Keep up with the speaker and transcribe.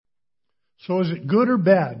So is it good or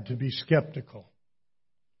bad to be skeptical?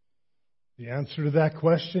 The answer to that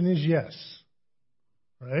question is yes.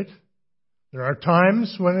 Right? There are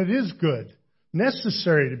times when it is good,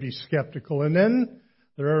 necessary to be skeptical, and then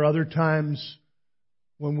there are other times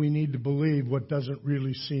when we need to believe what doesn't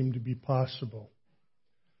really seem to be possible.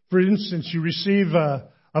 For instance, you receive a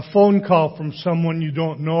phone call from someone you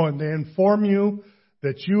don't know, and they inform you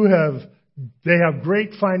that they have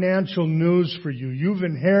great financial news for you. You've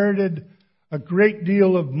inherited a great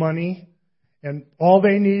deal of money, and all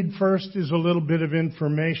they need first is a little bit of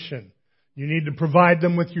information. You need to provide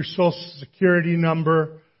them with your Social Security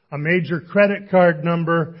number, a major credit card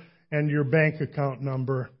number, and your bank account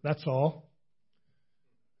number. That's all.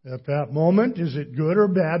 At that moment, is it good or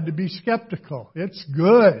bad to be skeptical? It's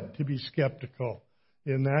good to be skeptical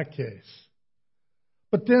in that case.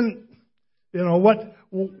 But then,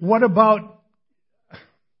 what about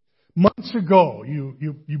months ago,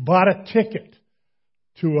 you bought a ticket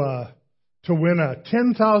to win a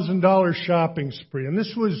 $10,000 shopping spree, and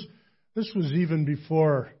this was even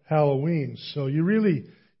before Halloween. So you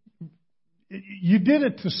did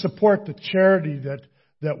it to support the charity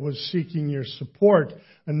that was seeking your support,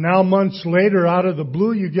 and now months later, out of the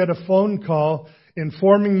blue, you get a phone call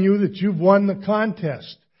informing you that you've won the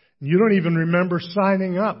contest. You don't even remember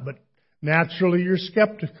signing up, but naturally you're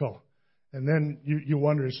skeptical. And then you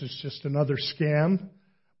wonder, is this just another scam?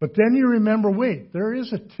 But then you remember, wait, there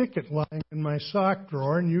is a ticket lying in my sock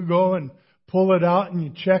drawer, and you go and pull it out and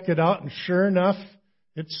you check it out, and sure enough,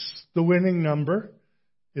 it's the winning number.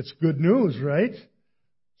 It's good news, right?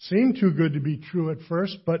 Seemed too good to be true at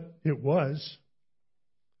first, but it was.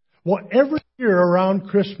 Well, every year around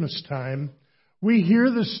Christmas time, we hear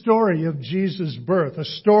the story of Jesus' birth, a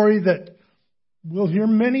story that we'll hear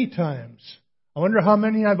many times. I wonder how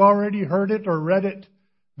many I've already heard it or read it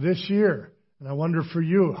this year. And I wonder for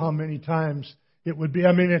you how many times it would be.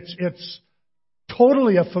 I mean, it's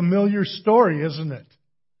totally a familiar story, isn't it?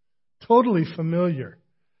 Totally familiar.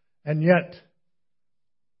 And yet,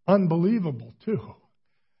 unbelievable too.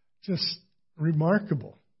 Just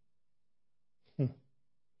remarkable.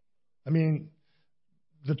 I mean,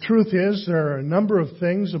 the truth is there are a number of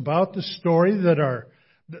things about the story that are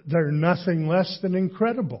nothing less than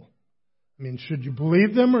incredible. I mean, should you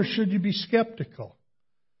believe them or should you be skeptical?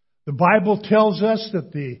 The Bible tells us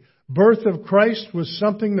that the birth of Christ was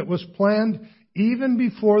something that was planned even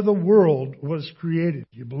before the world was created.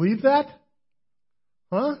 Do you believe that?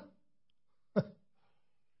 Huh?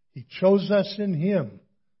 He chose us in Him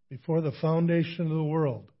before the foundation of the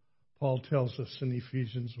world, Paul tells us in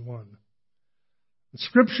Ephesians 1. The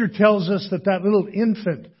Scripture tells us that little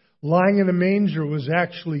infant lying in a manger was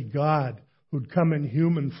actually God who'd come in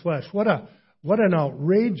human flesh. What an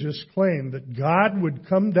outrageous claim that God would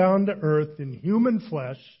come down to earth in human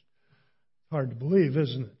flesh. Hard to believe,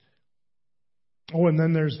 isn't it? Oh, and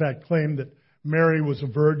then there's that claim that Mary was a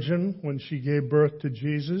virgin when she gave birth to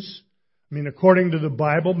Jesus. I mean, according to the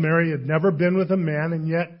Bible, Mary had never been with a man, and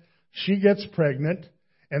yet she gets pregnant,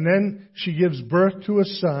 and then she gives birth to a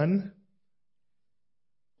son,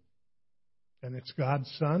 and it's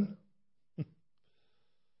God's son.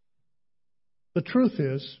 The truth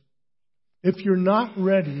is, if you're not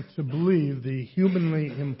ready to believe the humanly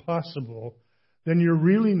impossible, then you're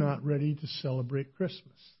really not ready to celebrate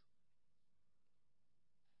Christmas.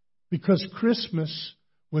 Because Christmas,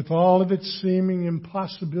 with all of its seeming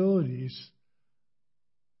impossibilities,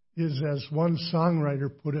 is, as one songwriter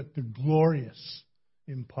put it, the glorious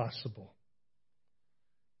impossible.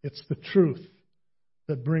 It's the truth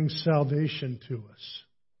that brings salvation to us.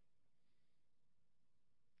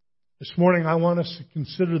 This morning I want us to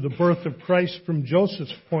consider the birth of Christ from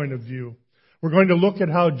Joseph's point of view. We're going to look at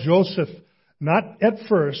how Joseph, not at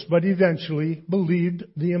first, but eventually, believed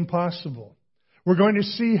the impossible. We're going to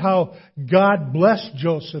see how God blessed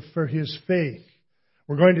Joseph for his faith.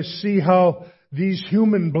 We're going to see how these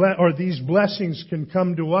these blessings can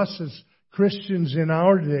come to us as Christians in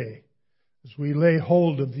our day as we lay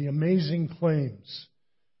hold of the amazing claims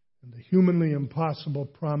and the humanly impossible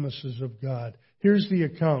promises of God. Here's the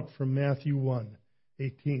account from Matthew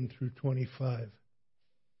 1:18 through 25.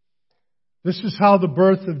 This is how the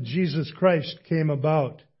birth of Jesus Christ came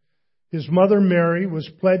about. His mother Mary was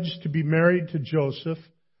pledged to be married to Joseph,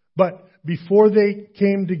 but before they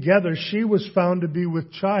came together, she was found to be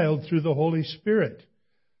with child through the Holy Spirit.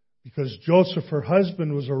 Because Joseph, her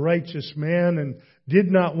husband, was a righteous man and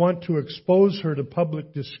did not want to expose her to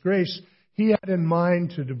public disgrace, he had in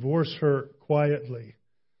mind to divorce her quietly.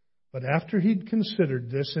 But after he'd considered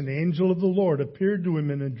this, an angel of the Lord appeared to him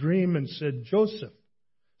in a dream and said, "Joseph,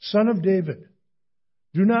 son of David,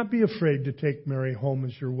 do not be afraid to take Mary home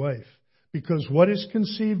as your wife, because what is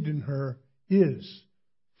conceived in her is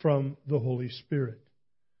from the Holy Spirit.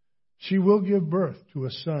 She will give birth to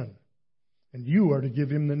a son, and you are to give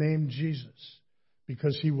him the name Jesus,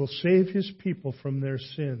 because he will save his people from their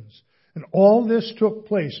sins. And all this took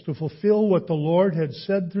place to fulfill what the Lord had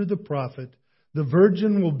said through the prophet. The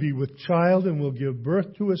virgin will be with child and will give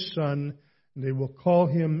birth to a son, and they will call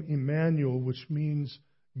him Emmanuel, which means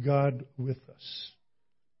God with us.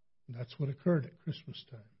 And that's what occurred at Christmas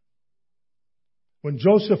time. When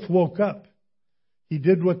Joseph woke up, he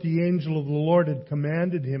did what the angel of the Lord had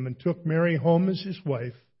commanded him and took Mary home as his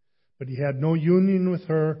wife, but he had no union with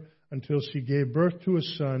her until she gave birth to a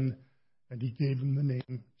son, and he gave him the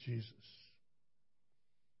name Jesus.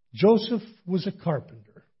 Joseph was a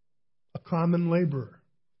carpenter, a common laborer.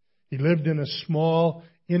 He lived in a small,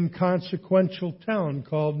 inconsequential town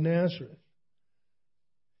called Nazareth.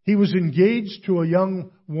 He was engaged to a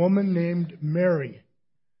young woman named Mary,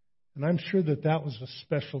 and I'm sure that was a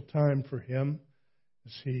special time for him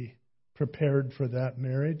as he prepared for that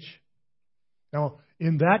marriage. Now,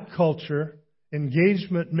 in that culture,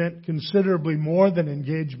 engagement meant considerably more than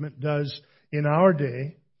engagement does in our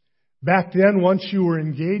day. Back then, once you were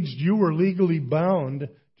engaged, you were legally bound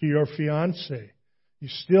to your fiancé. You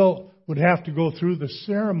still would have to go through the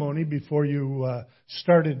ceremony before you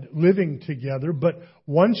started living together, but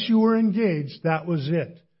once you were engaged, that was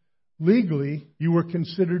it. Legally, you were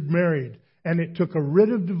considered married, and it took a writ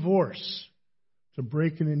of divorce to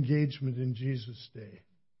break an engagement in Jesus' day.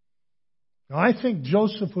 Now, I think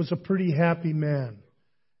Joseph was a pretty happy man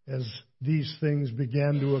as these things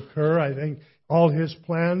began to occur. I think all his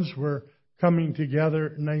plans were coming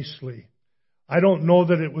together nicely. I don't know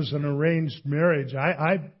that it was an arranged marriage.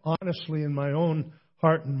 I honestly, in my own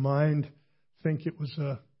heart and mind, think it was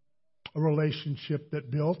a relationship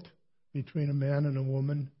that built between a man and a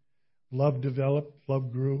woman. Love developed,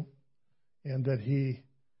 love grew, and that he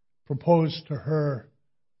proposed to her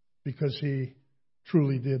because he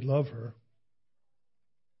truly did love her.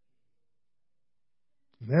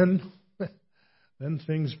 Then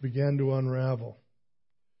things began to unravel.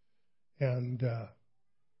 And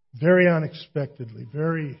very unexpectedly,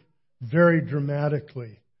 very, very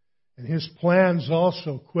dramatically. And his plans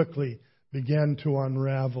also quickly began to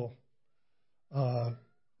unravel.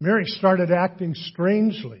 Mary started acting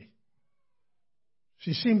strangely.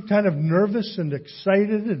 She seemed kind of nervous and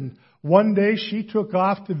excited, and one day she took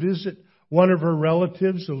off to visit one of her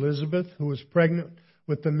relatives, Elizabeth, who was pregnant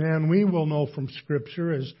with the man we will know from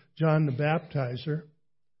Scripture as John the Baptizer.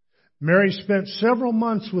 Mary spent several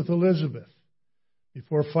months with Elizabeth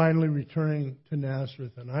before finally returning to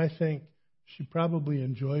Nazareth, and I think she probably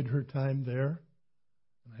enjoyed her time there,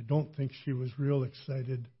 and I don't think she was real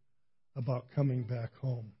excited about coming back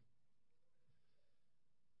home.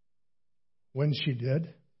 When she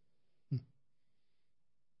did,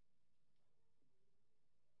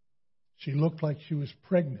 she looked like she was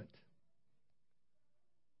pregnant.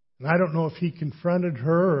 And I don't know if he confronted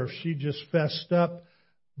her or if she just fessed up,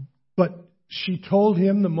 but she told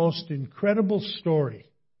him the most incredible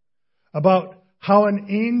story about how an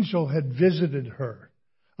angel had visited her,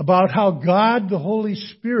 about how God, the Holy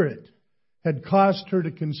Spirit, had caused her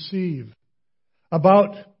to conceive,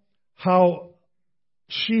 about how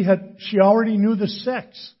she already knew the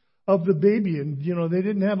sex of the baby, and they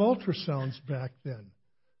didn't have ultrasounds back then.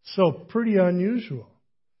 So pretty unusual.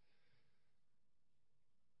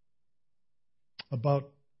 About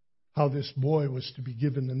how this boy was to be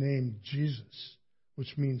given the name Jesus,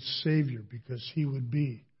 which means Savior, because he would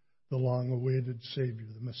be the long-awaited Savior,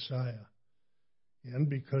 the Messiah. And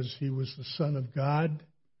because he was the Son of God,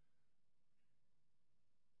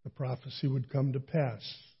 the prophecy would come to pass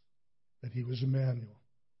that he was Emmanuel.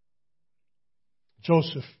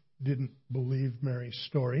 Joseph didn't believe Mary's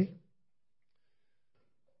story.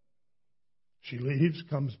 She leaves,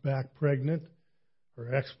 comes back pregnant.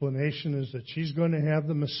 Her explanation is that she's going to have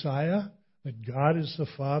the Messiah, that God is the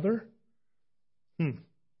Father. Now,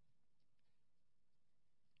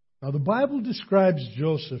 the Bible describes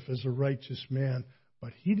Joseph as a righteous man,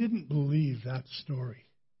 but he didn't believe that story.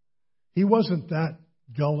 He wasn't that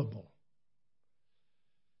gullible.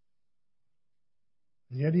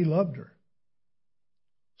 And yet he loved her.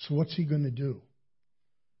 So what's he going to do?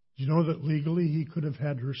 Do you know that legally he could have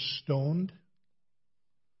had her stoned?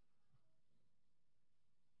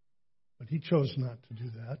 But he chose not to do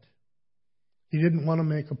that. He didn't want to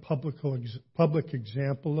make a public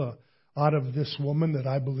example out of this woman that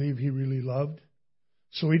I believe he really loved.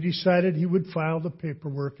 So he decided he would file the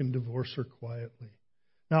paperwork and divorce her quietly.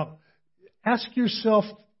 Now, ask yourself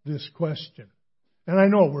this question. And I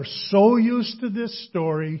know we're so used to this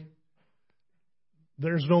story,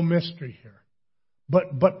 There's no mystery here.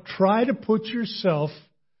 But try to put yourself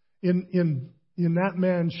in that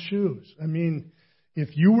man's shoes. I mean,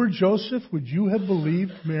 if you were Joseph, would you have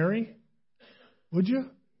believed Mary? Would you?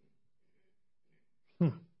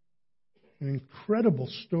 An incredible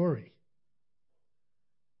story.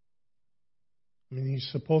 I mean, he's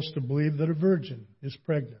supposed to believe that a virgin is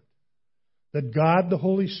pregnant, that God, the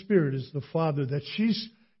Holy Spirit, is the Father, that she's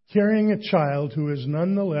carrying a child who is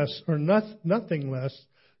nonetheless, or nothing less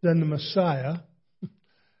than the Messiah.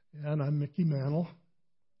 And I'm Mickey Mantle.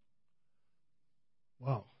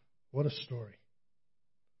 Wow, what a story.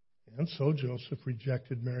 And so Joseph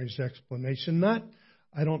rejected Mary's explanation, not,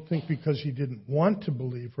 I don't think, because he didn't want to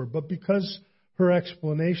believe her, but because her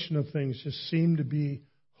explanation of things just seemed to be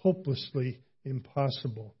hopelessly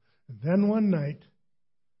impossible. And then one night,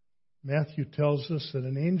 Matthew tells us that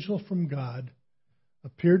an angel from God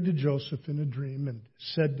appeared to Joseph in a dream and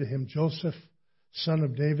said to him, Joseph, son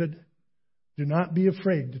of David, do not be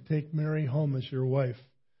afraid to take Mary home as your wife,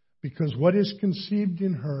 because what is conceived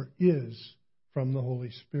in her is from the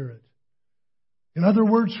Holy Spirit. In other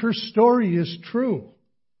words, her story is true.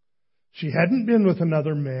 She hadn't been with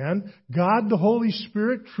another man. God, the Holy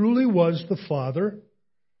Spirit, truly was the Father.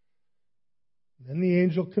 Then the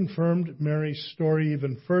angel confirmed Mary's story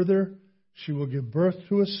even further. She will give birth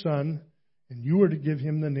to a son, and you are to give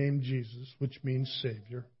him the name Jesus, which means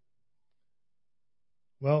Savior.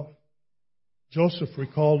 Well, Joseph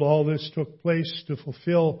recalled all this took place to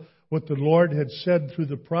fulfill what the Lord had said through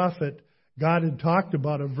the prophet. God had talked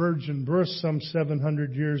about a virgin birth some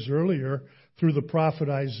 700 years earlier through the prophet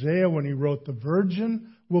Isaiah when he wrote, the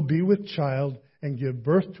virgin will be with child and give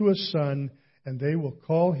birth to a son, and they will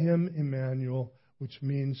call him Emmanuel, which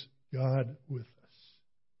means God with us.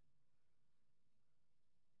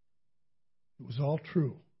 It was all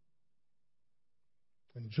true.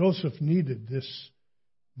 And Joseph needed this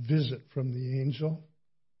visit from the angel.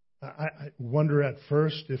 I wonder at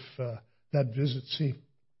first if that visit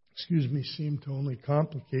seemed to only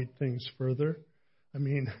complicate things further. I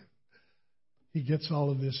mean, he gets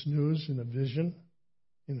all of this news in a vision,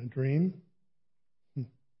 in a dream.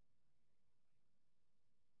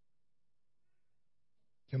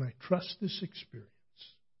 Can I trust this experience,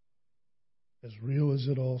 as real as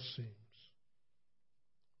it all seems?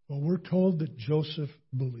 Well, we're told that Joseph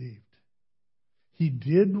believed. He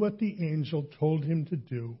did what the angel told him to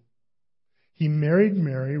do. He married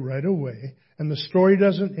Mary right away, and the story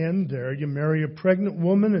doesn't end there. You marry a pregnant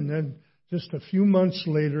woman, and then just a few months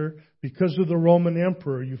later, because of the Roman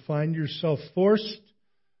emperor, you find yourself forced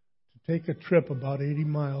to take a trip about 80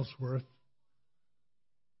 miles worth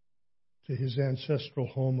to his ancestral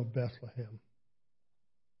home of Bethlehem.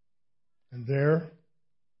 And there,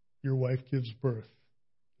 your wife gives birth.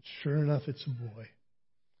 Sure enough, it's a boy.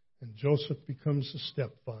 And Joseph becomes the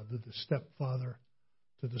stepfather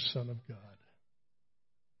to the Son of God.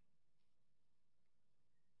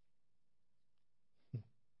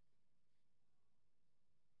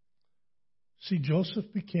 See, Joseph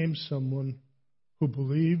became someone who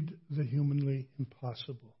believed the humanly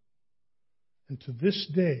impossible. And to this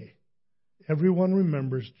day, everyone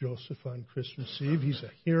remembers Joseph on Christmas Eve. He's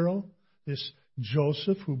a hero, this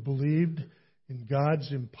Joseph who believed in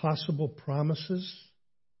God's impossible promises.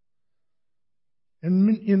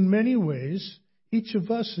 And in many ways, each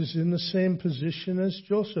of us is in the same position as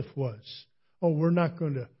Joseph was. Oh, we're not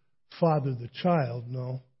going to father the child,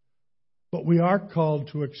 no. But we are called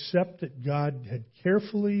to accept that God had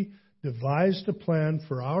carefully devised a plan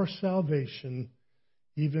for our salvation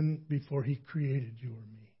even before He created you or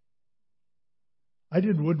me. I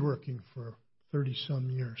did woodworking for 30-some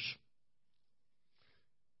years.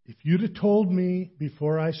 If you'd have told me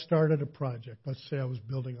before I started a project, let's say I was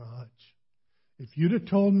building a hutch, if you'd have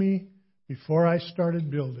told me before I started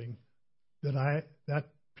building that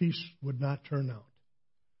piece would not turn out,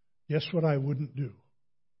 guess what I wouldn't do?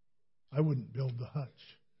 I wouldn't build the hutch.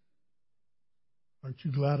 Aren't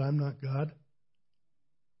you glad I'm not God?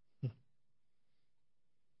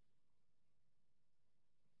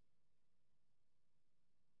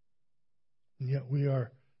 And yet we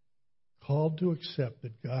are called to accept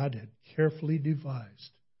that God had carefully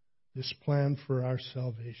devised this plan for our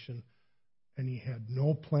salvation, and He had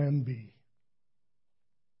no plan B.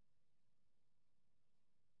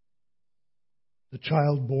 The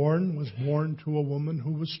child born was born to a woman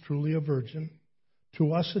who was truly a virgin.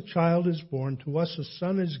 To us a child is born, to us a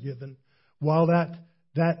son is given. While that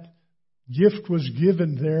gift was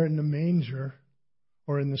given there in the manger,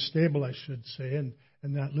 or in the stable, I should say, and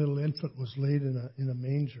that little infant was laid in a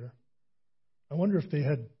manger, I wonder if they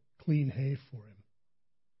had clean hay for him.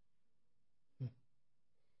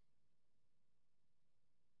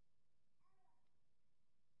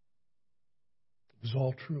 It was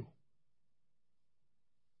all true.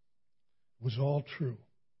 It was all true.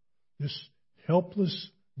 This helpless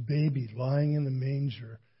baby lying in the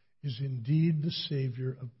manger is indeed the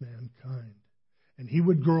Savior of mankind. And he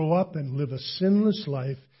would grow up and live a sinless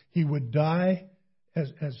life. He would die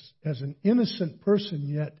as an innocent person,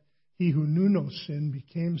 yet he who knew no sin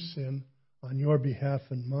became sin on your behalf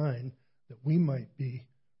and mine, that we might be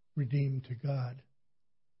redeemed to God.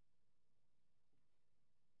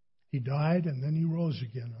 He died and then he rose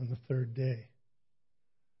again on the third day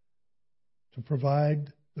to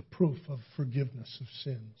provide the proof of forgiveness of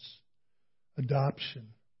sins, adoption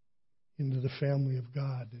into the family of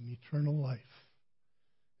God, and eternal life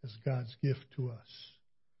as God's gift to us.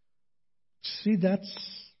 See, that's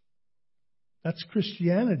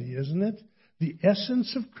Christianity, isn't it? The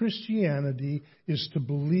essence of Christianity is to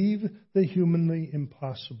believe the humanly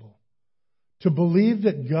impossible. To believe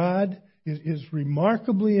that God is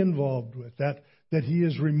remarkably involved with, that He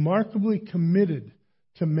is remarkably committed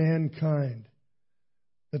to mankind.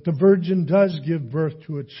 That the virgin does give birth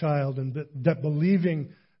to a child, and that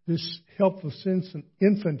believing this helpless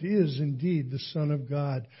infant is indeed the Son of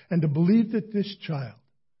God. And to believe that this child,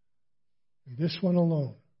 and this one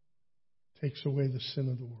alone, takes away the sin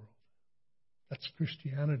of the world. That's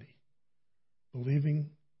Christianity. Believing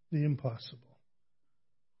the impossible.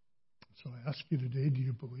 So I ask you today, do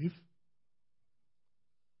you believe?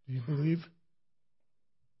 Do you believe?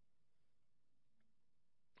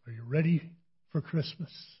 Are you ready for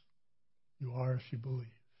Christmas? You are if you believe.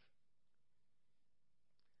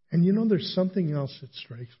 And you know, there's something else that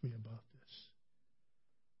strikes me about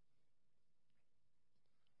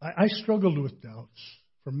this. I struggled with doubts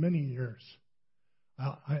for many years.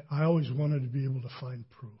 I always wanted to be able to find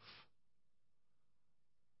proof.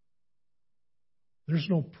 There's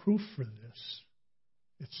no proof for this.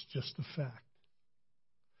 It's just a fact.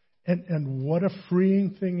 And what a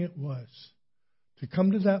freeing thing it was to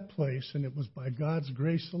come to that place, and it was by God's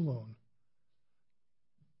grace alone,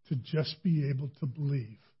 to just be able to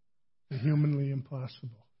believe the humanly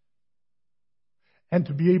impossible. And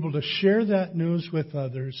to be able to share that news with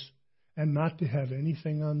others and not to have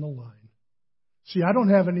anything on the line. See, I don't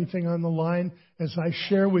have anything on the line as I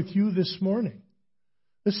share with you this morning.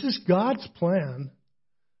 This is God's plan.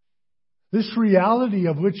 This reality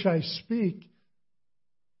of which I speak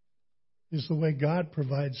is the way God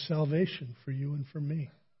provides salvation for you and for me.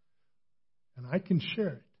 And I can share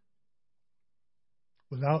it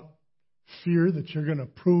without fear that you're going to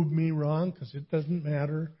prove me wrong, because it doesn't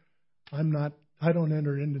matter. I don't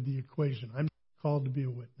enter into the equation. I'm called to be a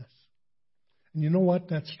witness. And you know what?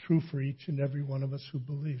 That's true for each and every one of us who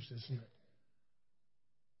believes, isn't it?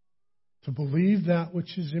 To believe that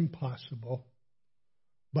which is impossible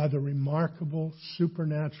by the remarkable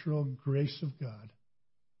supernatural grace of God,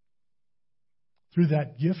 through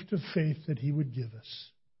that gift of faith that He would give us,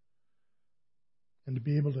 and to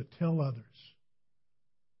be able to tell others.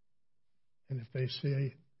 And if they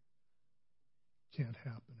say, it can't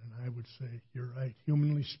happen, and I would say, you're right,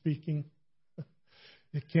 humanly speaking,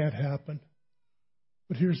 it can't happen.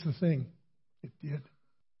 But here's the thing, it did.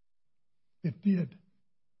 It did.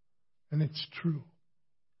 And it's true.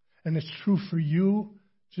 And it's true for you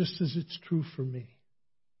just as it's true for me.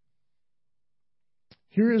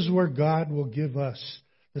 Here is where God will give us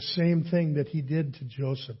the same thing that He did to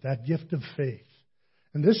Joseph, that gift of faith.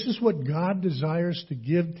 And this is what God desires to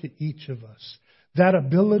give to each of us. That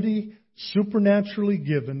ability, supernaturally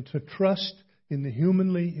given, to trust in the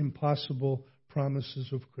humanly impossible promises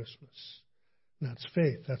of Christmas. And that's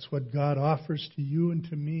faith. That's what God offers to you and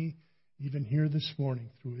to me, even here this morning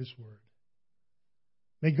through His Word.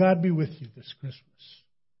 May God be with you this Christmas.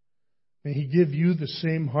 May He give you the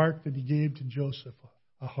same heart that He gave to Joseph,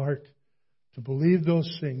 a heart to believe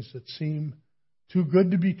those things that seem too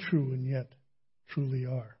good to be true and yet truly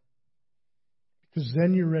are. Because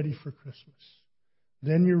then you're ready for Christmas.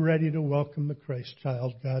 Then you're ready to welcome the Christ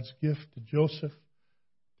child, God's gift to Joseph,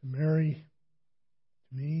 to Mary,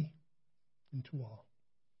 to me, and to all.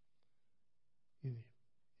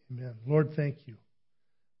 Amen. Lord, thank you.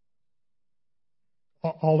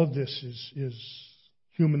 All of this is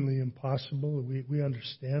humanly impossible. We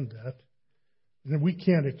understand that. And we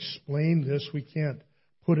can't explain this. We can't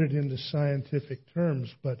put it into scientific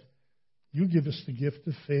terms. But you give us the gift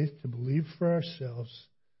of faith to believe for ourselves.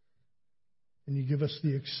 And you give us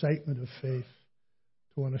the excitement of faith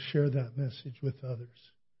to want to share that message with others.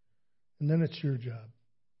 And then it's your job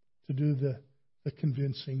to do the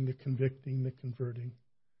convincing, the convicting, the converting.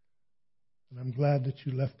 And I'm glad that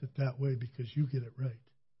you left it that way, because you get it right.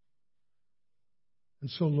 And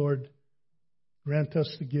so, Lord, grant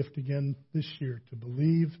us the gift again this year to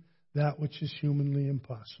believe that which is humanly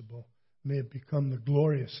impossible, may it become the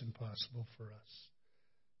glorious impossible for us,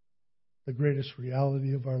 the greatest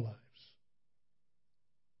reality of our lives,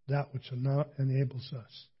 that which enables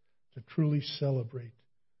us to truly celebrate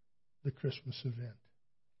the Christmas event.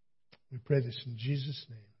 We pray this in Jesus'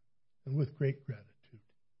 name and with great gratitude.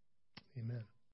 Amen.